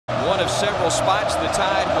one of several spots the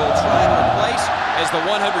Tide will try to replace as the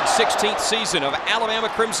 116th season of Alabama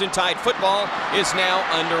Crimson Tide football is now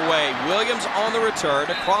underway. Williams on the return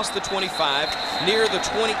across the 25 near the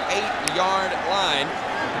 28-yard line.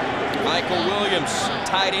 Michael Williams,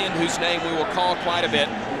 tight end whose name we will call quite a bit.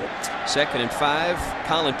 2nd and 5.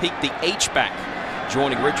 Colin Peak, the H-back,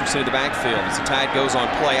 joining Richardson in the backfield as the Tide goes on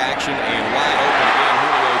play action and wide open again.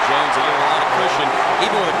 Julio Jones, a lot of cushion,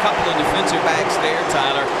 even with a couple of defensive backs there,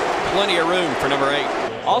 Tyler. Plenty of room for number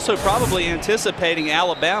 8. Also probably anticipating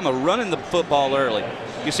Alabama running the football early.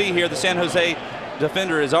 You see here the San Jose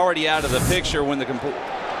defender is already out of the picture when the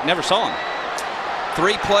never saw him.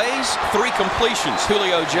 3 plays, 3 completions.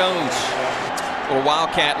 Julio Jones. A little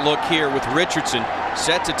wildcat look here with Richardson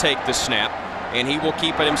set to take the snap, and he will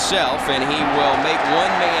keep it himself, and he will make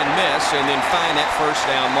one man miss and then find that first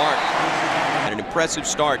down mark. And an impressive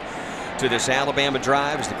start to this Alabama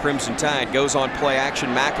drive as the Crimson Tide goes on play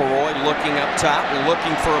action. McElroy looking up top,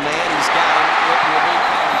 looking for a man. He's got him. It will be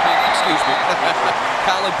Colin Peak, excuse me.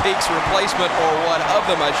 Colin Peak's replacement, or one of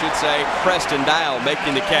them, I should say. Preston Dial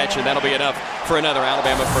making the catch, and that'll be enough for another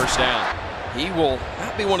Alabama first down. He will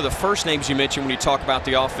not be one of the first names you mention when you talk about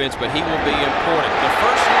the offense, but he will be important. The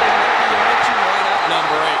first name you mentioned, right up,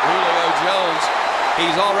 number 8, Julio Jones.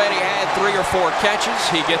 He's already had 3 or 4 catches.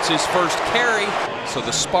 He gets his first carry. So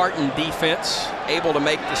the Spartan defense able to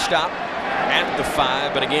make the stop at the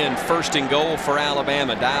 5, but again, 1st and goal for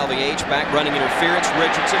Alabama. Dial the H-back, running interference.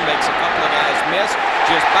 Richardson makes a couple of guys miss,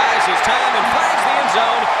 just buys his time and finds the end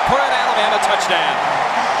zone for an Alabama touchdown.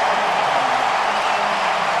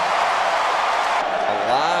 A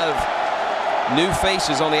lot of new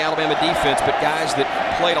faces on the Alabama defense, but guys that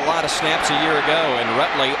played a lot of snaps a year ago. And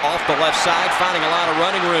Rutley off the left side, finding a lot of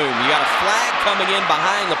running room. You got a flag coming in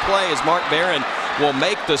behind the play as Mark Barron will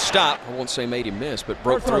make the stop. I won't say made him miss, but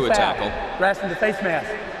broke through a tackle. Grasping the face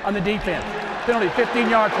mask on the defense. Penalty 15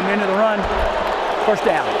 yards from the end of the run. First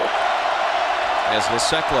down. As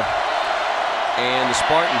LaSecla and the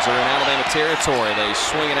Spartans are in Alabama territory, they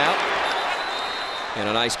swing it out. And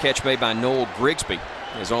a nice catch made by Noel Grigsby.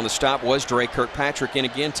 As on the stop was Dre Kirkpatrick. And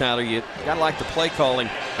again, Tyler, you got to like the play calling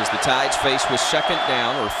as the Tide's faced with 2nd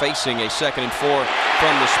down, or facing a 2nd and 4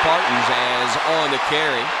 from the Spartans, as on the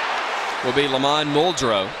carry will be Lamont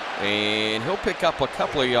Muldrow, and he'll pick up a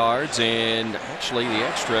couple of yards, and actually the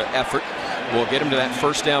extra effort will get him to that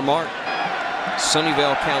first down mark.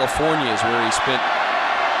 Sunnyvale, California is where he spent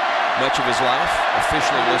much of his life,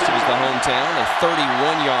 officially listed as the hometown. A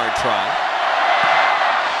 31-yard try,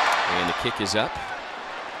 and the kick is up,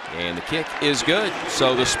 and the kick is good.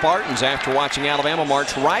 So the Spartans, after watching Alabama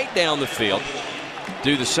march right down the field,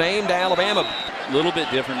 do the same to Alabama. A little bit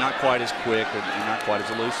different, not quite as quick and not quite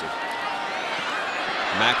as elusive.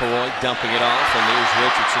 McElroy dumping it off, and there's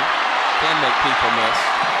Richardson. Can make people miss.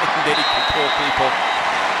 And then he can pull people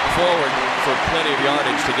forward for plenty of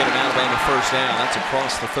yardage to get an Alabama first down. That's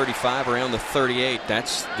across the 35, around the 38.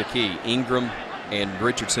 That's the key. Ingram and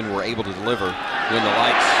Richardson were able to deliver when the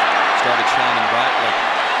lights started shining brightly.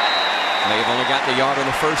 They have only gotten a yard on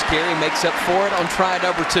the first carry. Makes up for it on try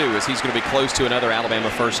number 2, as he's going to be close to another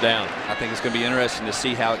Alabama first down. I think it's going to be interesting to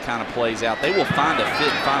see how it kind of plays out. They will find a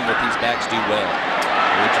fit and find what these backs do well.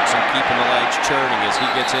 Richardson keeping the legs churning as he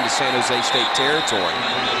gets into San Jose State territory.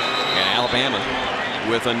 And Alabama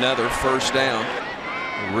with another first down,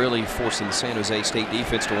 really forcing the San Jose State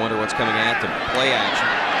defense to wonder what's coming at them. Play action.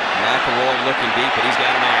 McElroy looking deep, but he's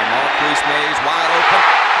got a man. Marquise Mays wide open.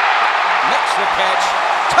 Makes the catch.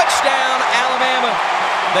 Touchdown, Alabama.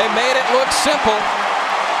 They made it look simple.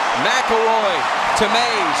 McElroy to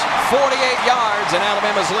Mays, 48 yards, and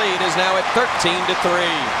Alabama's lead is now at 13-3.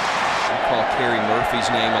 I call Kerry Murphy's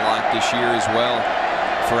name a lot this year as well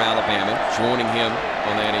for Alabama, joining him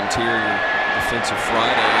on that interior defensive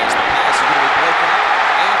front as the pass is going to be broken up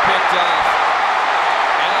and picked off.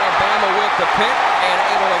 Alabama with the pick and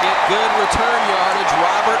able to get good return yardage.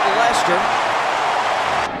 Robert Lester.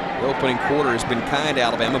 The opening quarter has been kind to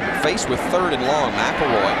Alabama, but faced with 3rd and long,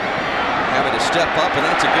 McElroy having to step up, and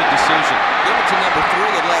that's a good decision. Give it to number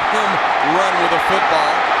 3 and let him run with the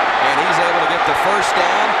football. And he's able to get the first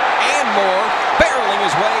down and more, barreling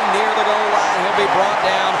his way near the goal line. He'll be brought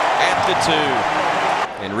down at the 2.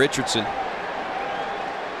 And Richardson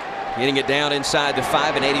getting it down inside the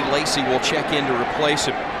 5, and Eddie Lacy will check in to replace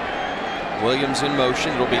him. Williams in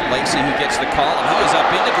motion. It'll be Lacy who gets the call, and he is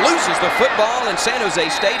upended, loses the football, and San Jose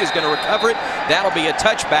State is going to recover it. That'll be a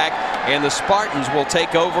touchback, and the Spartans will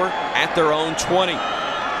take over at their own 20.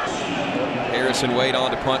 Harrison Wade on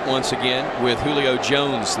to punt once again with Julio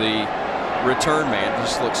Jones, the return man.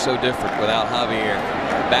 Just looks so different without Javier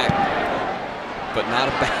back, but not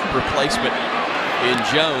a bad replacement in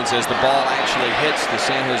Jones as the ball actually hits the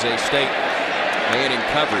San Jose State man in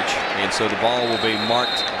coverage, and so the ball will be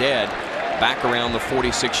marked dead back around the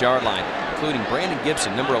 46-yard line, including Brandon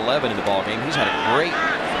Gibson, number 11 in the ball game. He's had a great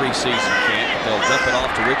preseason camp. They'll dump it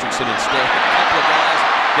off to Richardson instead. A couple of guys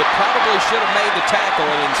that probably should have made the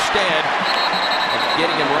tackle, and instead of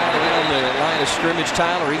getting him right around the line of scrimmage,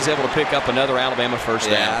 Tyler, he's able to pick up another Alabama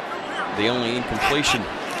first down. The only incompletion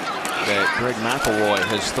that Greg McElroy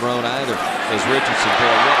has thrown either is Richardson.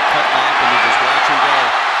 Boy, what a cutback, and you just watch him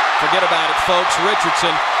go. Forget about it, folks.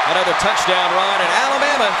 Richardson, another touchdown run, and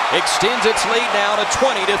Alabama extends its lead now to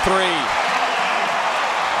 20-3.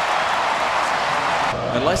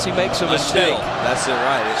 Unless he makes a mistake. That's it,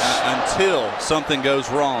 right. Until something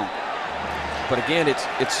goes wrong. But again,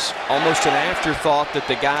 it's almost an afterthought that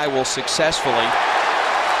the guy will successfully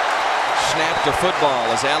snap the football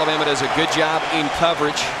as Alabama does a good job in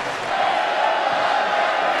coverage.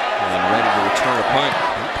 And ready to return a punt.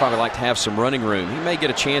 He'd probably like to have some running room. He may get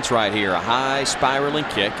a chance right here. A high spiraling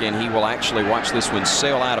kick, and he will actually watch this one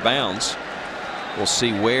sail out of bounds. We'll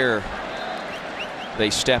see where they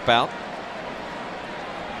step out.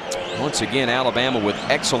 Once again, Alabama with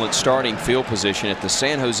excellent starting field position at the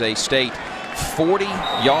San Jose State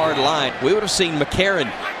 40-yard line. We would have seen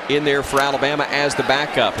McCarron in there for Alabama as the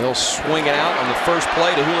backup. He'll swing it out on the first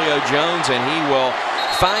play to Julio Jones, and he will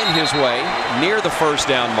find his way near the first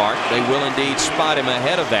down mark. They will indeed spot him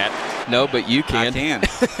ahead of that. No, but you can. I can.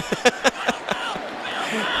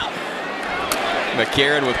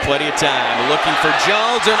 McCarron with plenty of time, looking for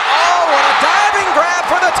Jones, and oh, what a diving grab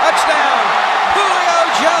for the touchdown!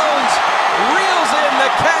 Julio Jones reels in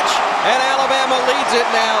the catch, and Alabama leads it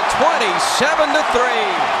now 27-3.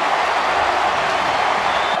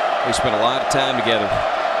 We spent a lot of time together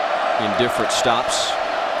in different stops.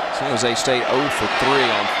 San Jose State 0 for 3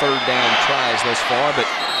 on third down tries thus far, but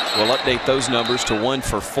we'll update those numbers to 1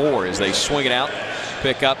 for 4 as they swing it out,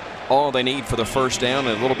 pick up all they need for the first down,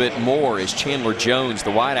 and a little bit more is Chandler Jones,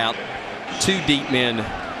 the wideout. 2 deep men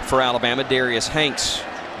for Alabama. Darius Hanks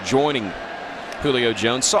joining Julio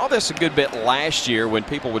Jones. Saw this a good bit last year when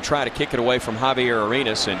people would try to kick it away from Javier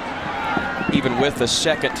Arenas, and even with the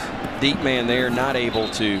second deep man there, not able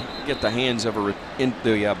to get the hands of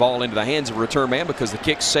ball into the hands of a return man because the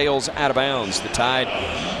kick sails out of bounds. The Tide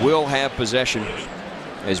will have possession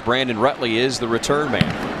as Brandon Rutley is the return man.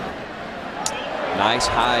 Nice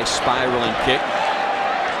high spiraling kick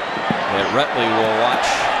that Rutley will watch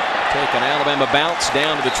take an Alabama bounce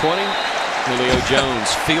down to the 20. Julio Jones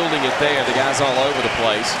fielding it there. The guy's all over the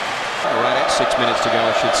place. Right at 6 minutes to go, I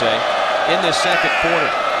should say, in this second quarter.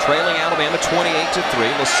 Trailing Alabama 28-3.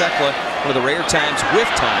 LaSecla, one of the rare times with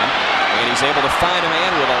time, and he's able to find a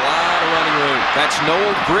man with a lot of running room. That's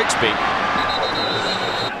Noel Grigsby.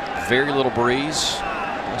 Very little breeze,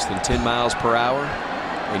 less than 10 miles per hour,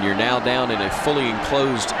 and you're now down in a fully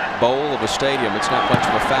enclosed bowl of a stadium. It's not much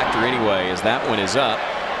of a factor anyway, as that one is up.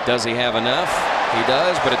 Does he have enough? He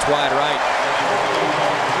does, but it's wide right.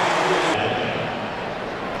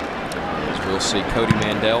 We'll see Cody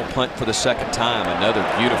Mandel punt for the second time. Another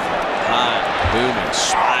beautiful, high, booming,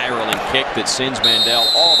 spiraling kick that sends Mandel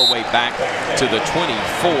all the way back to the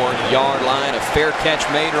 24-yard line. A fair catch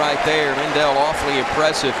made right there. Mandel awfully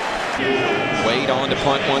impressive. Wade on to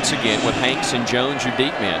punt once again with Hanks and Jones, your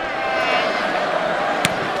deep men.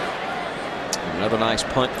 Another nice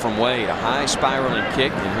punt from Wade. A high spiraling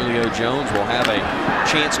kick, and Julio Jones will have a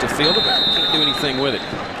chance to field it, but can't do anything with it.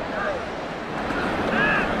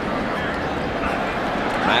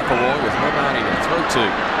 McElroy with nobody to throw to.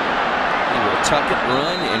 He will tuck it,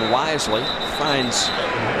 run, and wisely finds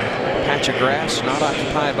a patch of grass not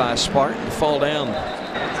occupied by a Spartan to fall down.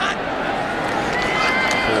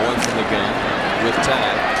 Pull away from the gun with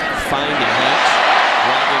time. Finding Hanks.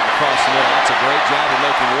 Driving across the middle. That's a great job of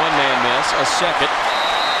making one man miss. A second.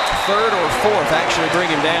 Third or fourth actually bring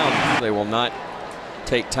him down. They will not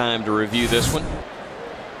take time to review this one.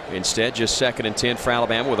 Instead, just 2nd and 10 for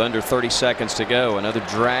Alabama with under 30 seconds to go. Another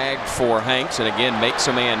drag for Hanks, and again makes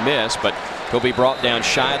a man miss, but he'll be brought down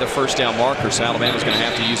shy of the first down marker, so Alabama's going to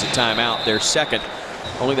have to use a timeout. Their second.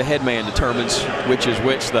 Only the head man determines which is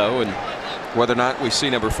which, though, and whether or not we see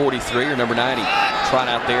number 43 or number 90 trot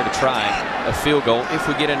out there to try a field goal if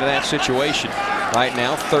we get into that situation. Right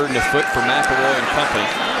now, 3rd and a foot for McElroy and company.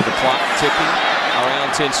 The clock ticking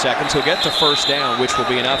around 10 seconds. He'll get the first down, which will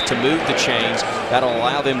be enough to move the chains. That'll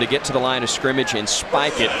allow them to get to the line of scrimmage and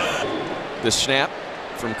spike it. The snap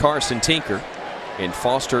from Carson Tinker, and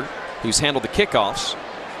Foster, who's handled the kickoffs,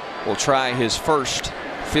 will try his first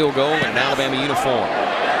field goal in an Alabama uniform.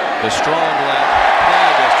 The strong left,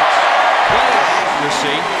 plenty of distance, plenty of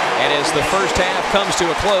accuracy, And as the first half comes to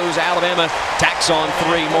a close, Alabama tacks on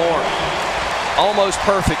 3 more. Almost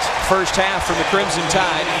perfect first half from the Crimson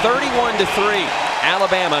Tide. 31-3.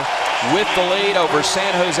 Alabama with the lead over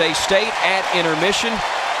San Jose State at intermission.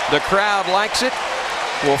 The crowd likes it.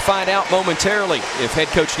 We'll find out momentarily if head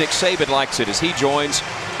coach Nick Saban likes it as he joins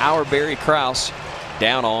our Barry Krause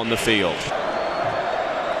down on the field.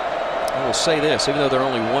 I will say this, even though they're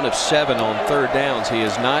only 1 of 7 on 3rd downs, he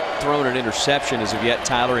has not thrown an interception as of yet,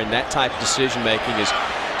 Tyler, and that type of decision making is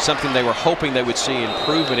something they were hoping they would see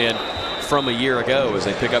improvement in from a year ago as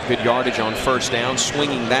they pick up good yardage on 1st down,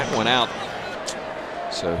 swinging that one out.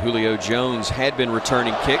 So Julio Jones had been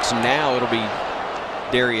returning kicks. Now it'll be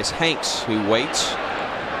Darius Hanks who waits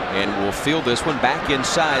and will field this one back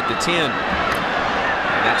inside the 10.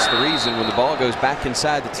 And that's the reason when the ball goes back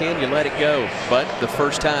inside the 10, you let it go. But the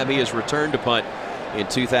first time he has returned a punt in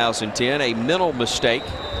 2010, a mental mistake.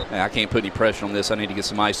 I can't put any pressure on this. I need to get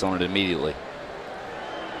some ice on it immediately.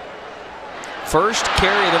 First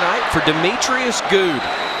carry of the night for Demetrius Good.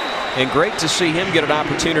 And great to see him get an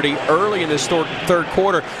opportunity early in this 3rd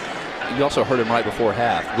quarter. You also heard him right before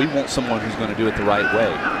half. We want someone who's going to do it the right way.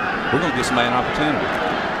 We're going to give somebody an opportunity.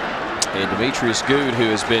 And Demetrius Good,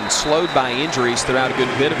 who has been slowed by injuries throughout a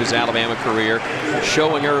good bit of his Alabama career,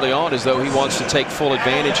 showing early on as though he wants to take full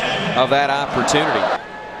advantage of that opportunity.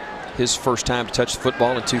 His first time to touch the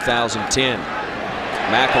football in 2010.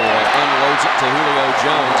 McElroy unloads it to Julio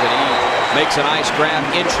Jones, and he makes a nice grab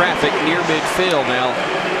in traffic near midfield. Now,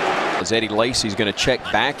 as Eddie Lacy's going to check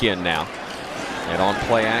back in now. And on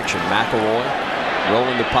play action, McElroy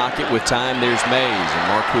rolling the pocket with time. There's Mays, and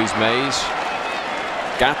Marquise Mays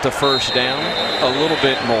got the first down, a little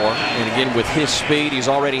bit more. And again, with his speed, he's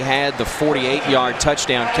already had the 48-yard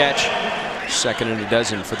touchdown catch. 2nd and a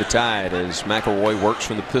dozen for the Tide as McElroy works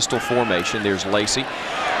from the pistol formation. There's Lacy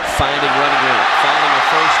finding running room, finding a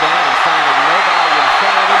first down and finding nobody in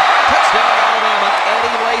front of him. Touchdown Alabama,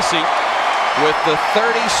 Eddie Lacy with the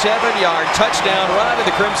 37-yard touchdown run, and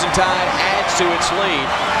the Crimson Tide adds to its lead.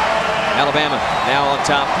 Alabama now on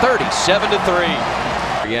top 37-3.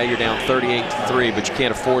 Yeah, you're down 38-3, but you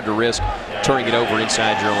can't afford to risk turning it over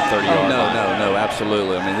inside your own 30-yard line. No,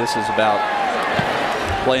 absolutely. I mean, this is about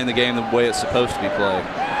playing the game the way it's supposed to be played.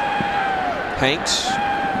 Hanks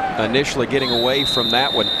initially getting away from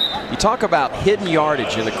that one. You talk about hidden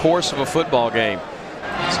yardage in the course of a football game.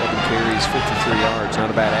 7 carries, 53 yards,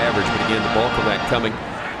 not a bad average, but again, the bulk of that coming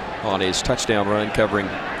on his touchdown run, covering,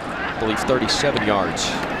 I believe, 37 yards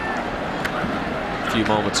a few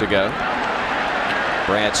moments ago.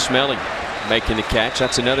 Brad Smelly making the catch.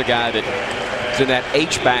 That's another guy that is in that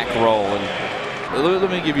H-back role. And let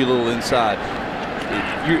me give you a little inside.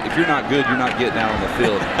 If you're not good, you're not getting out on the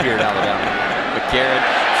field here at Alabama. McCarron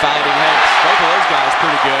finding Hanks. Both of those guys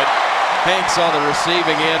pretty good. Hanks on the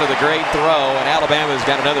receiving end of the great throw, and Alabama's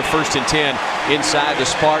got another 1st and 10 inside the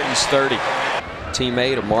Spartans 30.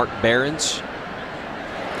 Teammate of Mark Barons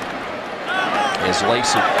is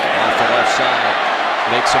Lacy off the left side.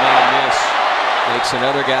 Makes a man miss. Makes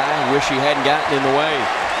another guy wish he hadn't gotten in the way.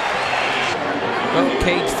 Well,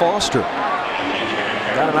 Cade Foster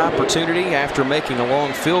got an opportunity after making a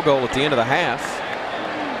long field goal at the end of the half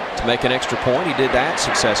to make an extra point. He did that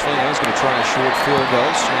successfully. Now he's going to try a short field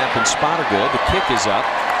goal. Snap and spot are good. The kick is up,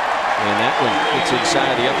 and that one gets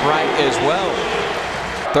inside the upright as well.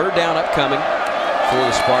 3rd down upcoming for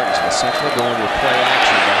the Spartans. Essentially going with play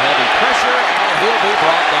action. The heavy pressure, and he'll be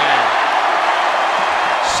brought down.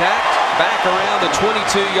 Sacked back around the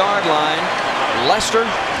 22-yard line. Lester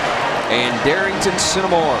and Darrington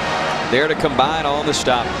Cinnamore there to combine on the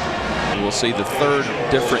stop. We'll see the 3rd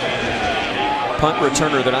different punt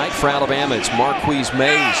returner of the night for Alabama. It's Marquise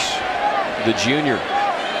Mays, the junior,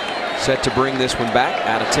 set to bring this one back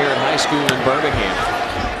out of Tarrant High School in Birmingham.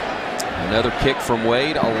 Another kick from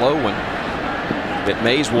Wade, a low one that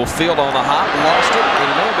Mays will field on the hop. Lost it, and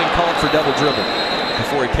it may have been called for double dribble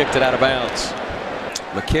before he kicked it out of bounds.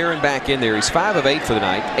 McCarron back in there. He's 5 of 8 for the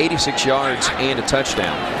night, 86 yards and a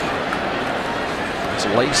touchdown. It's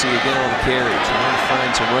Lacy again on the carry, trying to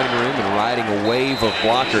find some running room and riding a wave of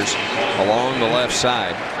blockers along the left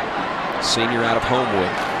side. Senior out of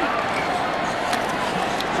Homewood.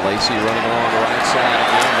 Lacy running along the right side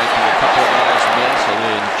again, making a couple of guys miss, and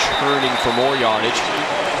then churning for more yardage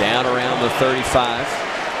down around the 35.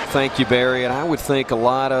 Thank you, Barry. And I would think a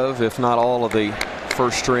lot of, if not all of the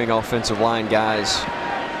first string offensive line guys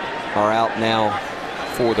are out now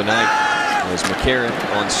for the night. As McCarron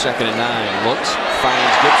on 2nd and 9 looks,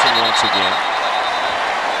 finds Gibson once again.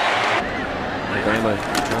 Alabama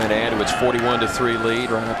trying to add to its 41-3 lead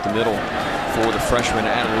right up the middle for the freshman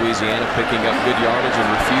out of Louisiana, picking up good yardage and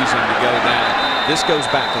refusing to go down. this goes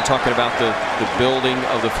back. I'm talking about the building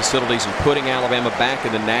of the facilities and putting Alabama back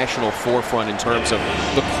in the national forefront in terms of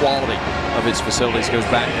the quality of its facilities. Goes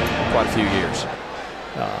back quite a few years.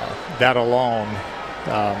 That alone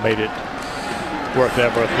made it worth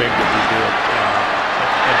everything that we did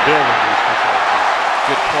in building these facilities.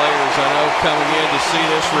 Good players, I know, coming in to see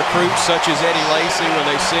this. Recruits such as Eddie Lacy, when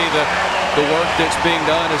they see the work that's being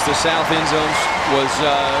done as the south end zones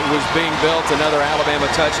was being built, another Alabama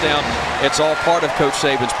touchdown. It's all part of Coach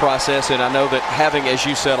Saban's process, and I know that having, as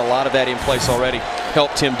you said, a lot of that in place already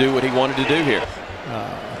helped him do what he wanted to do here.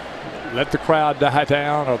 Let the crowd die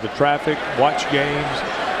down or the traffic, watch games.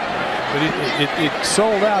 But it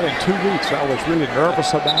sold out in 2 weeks. I was really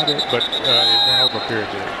nervous about it, but it went over very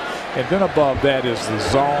good. And then above that is the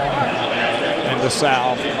zone and the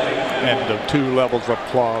south and the 2 levels of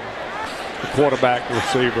club. The quarterback,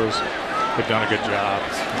 receivers have done a good job.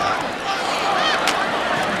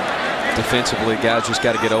 Defensively, guys just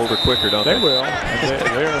got to get older quicker, don't they? They will.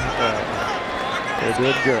 They're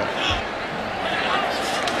doing good.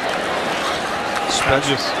 I'm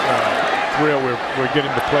just thrilled we're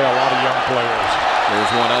getting to play a lot of young players.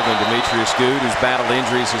 There's one of them, Demetrius Good, who's battled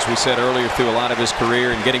injuries, as we said earlier, through a lot of his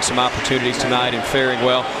career and getting some opportunities tonight and faring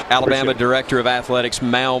well. Alabama Director of Athletics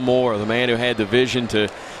Mal Moore, the man who had the vision to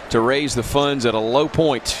raise the funds at a low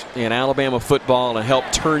point in Alabama football and help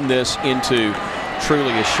turn this into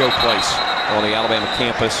truly a showplace on the Alabama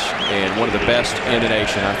campus and one of the best in the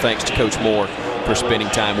nation. Our thanks to Coach Moore for spending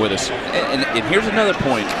time with us. And here's another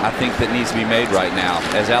point I think that needs to be made right now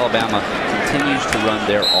as Alabama continues to run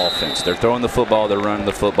their offense. They're throwing the football, they're running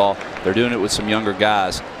the football, they're doing it with some younger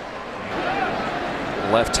guys.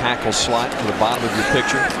 Left tackle slot to the bottom of your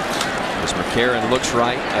picture. As McCarron looks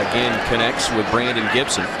right, again connects with Brandon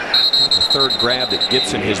Gibson. The third grab that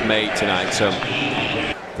Gibson has made tonight, so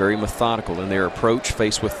very methodical in their approach,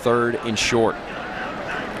 faced with 3rd and short.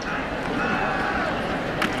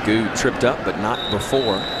 Good tripped up, but not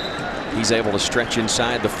before. He's able to stretch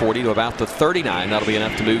inside the 40 to about the 39. That'll be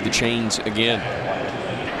enough to move the chains again.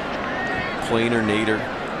 Cleaner, neater.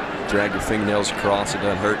 Drag your fingernails across. It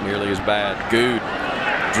doesn't hurt nearly as bad. Good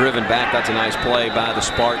driven back. That's a nice play by the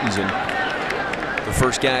Spartans. And the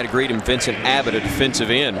first guy to greet him, Vincent Abbott, a defensive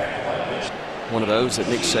end. One of those that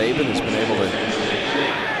Nick Saban has been able to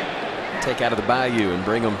take out of the bayou and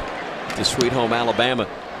bring them to sweet home Alabama.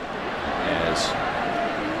 As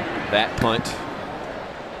that punt,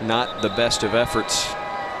 not the best of efforts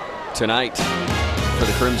tonight for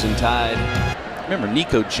the Crimson Tide. Remember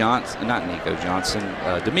D'Amico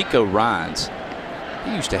Ryans.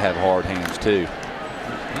 He used to have hard hands too.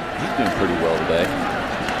 He's doing pretty well today.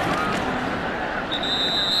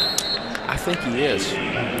 I think he is.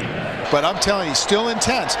 But I'm telling you, still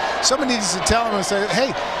intense. Somebody needs to tell him and say,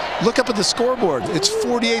 hey, look up at the scoreboard. It's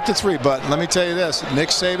 48-3. But let me tell you this, Nick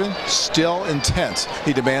Saban, still intense.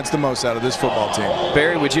 He demands the most out of this football team.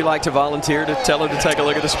 Barry, would you like to volunteer to tell him to take a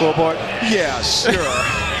look at the scoreboard? Yeah, sure.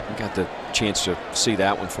 Got the chance to see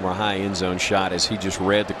that one from our high end zone shot as he just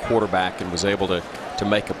read the quarterback and was able to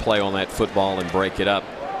make a play on that football and break it up.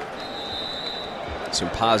 Some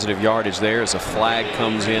positive yardage there as a flag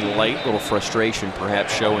comes in late. A little frustration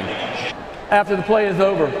perhaps showing. After the play is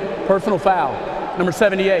over, personal foul, number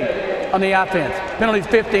 78 on the offense. Penalty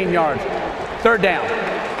 15 yards. 3rd down.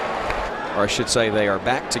 Or I should say they are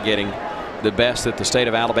back to getting the best that the state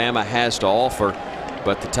of Alabama has to offer.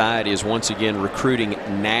 But the Tide is once again recruiting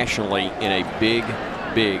nationally in a big,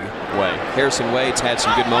 big way. Harrison Wade's had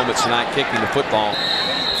some good moments tonight kicking the football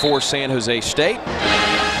for San Jose State.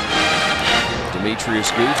 Demetrius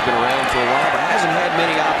Good's been around for a while, but hasn't had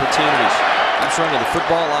many opportunities. He's running the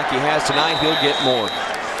football like he has tonight. He'll get more.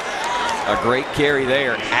 A great carry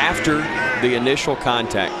there after the initial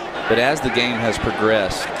contact. But as the game has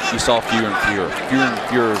progressed, you saw fewer and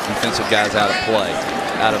fewer defensive guys out of play,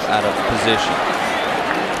 out of position.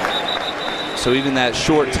 So even that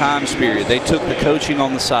short time period, they took the coaching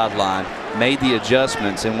on the sideline, made the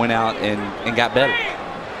adjustments, and went out and got better.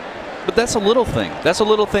 But that's a little thing. That's a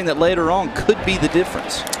little thing that later on could be the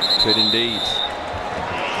difference. Could indeed.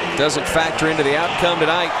 Doesn't factor into the outcome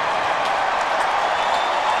tonight.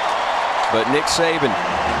 But Nick Saban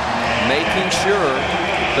making sure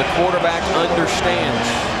the quarterback understands.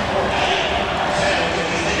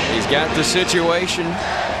 He's got the situation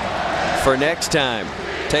for next time.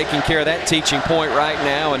 Taking care of that teaching point right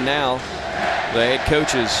now, and now the head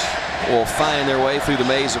coaches will find their way through the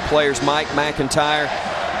maze of players. Mike McIntyre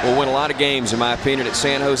will win a lot of games, in my opinion, at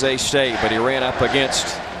San Jose State, but he ran up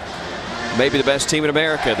against maybe the best team in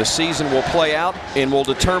America. The season will play out and will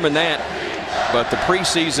determine that, but the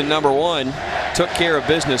preseason #1 took care of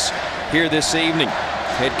business here this evening.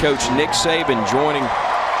 Head coach Nick Saban joining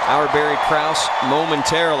our Barry Krause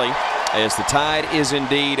momentarily as the Tide is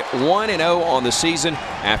indeed 1-0 on the season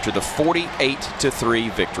after the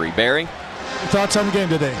 48-3 victory. Barry? Thoughts on the game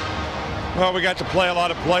today? Well, we got to play a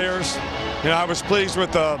lot of players. You know, I was pleased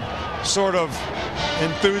with the sort of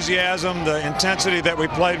enthusiasm, the intensity that we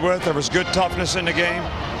played with. There was good toughness in the game.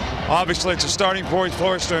 Obviously, it's a starting point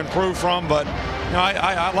for us to improve from, but you know,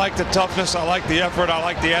 I like the toughness, I like the effort, I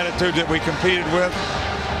like the attitude that we competed with.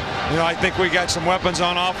 You know, I think we got some weapons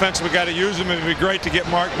on offense. We got to use them. It'd be great to get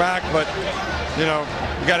Mark back, but you know,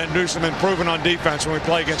 we got to do some improvement on defense when we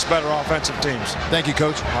play against better offensive teams. Thank you,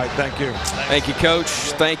 Coach. All right, thank you. Thank you, Coach.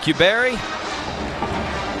 Thank you, Barry.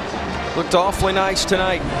 Looked awfully nice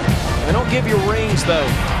tonight. They don't give you rings, though,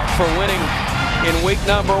 for winning in week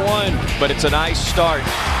number 1, but it's a nice start.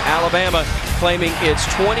 Alabama claiming its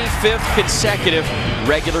 25th consecutive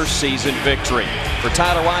regular season victory. For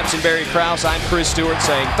Tyler Wipes and Barry Krause, I'm Chris Stewart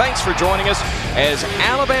saying thanks for joining us as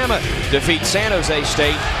Alabama defeats San Jose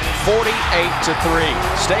State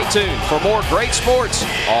 48-3. Stay tuned for more great sports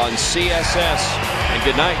on CSS. And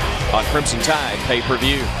good night on Crimson Tide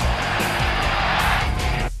pay-per-view.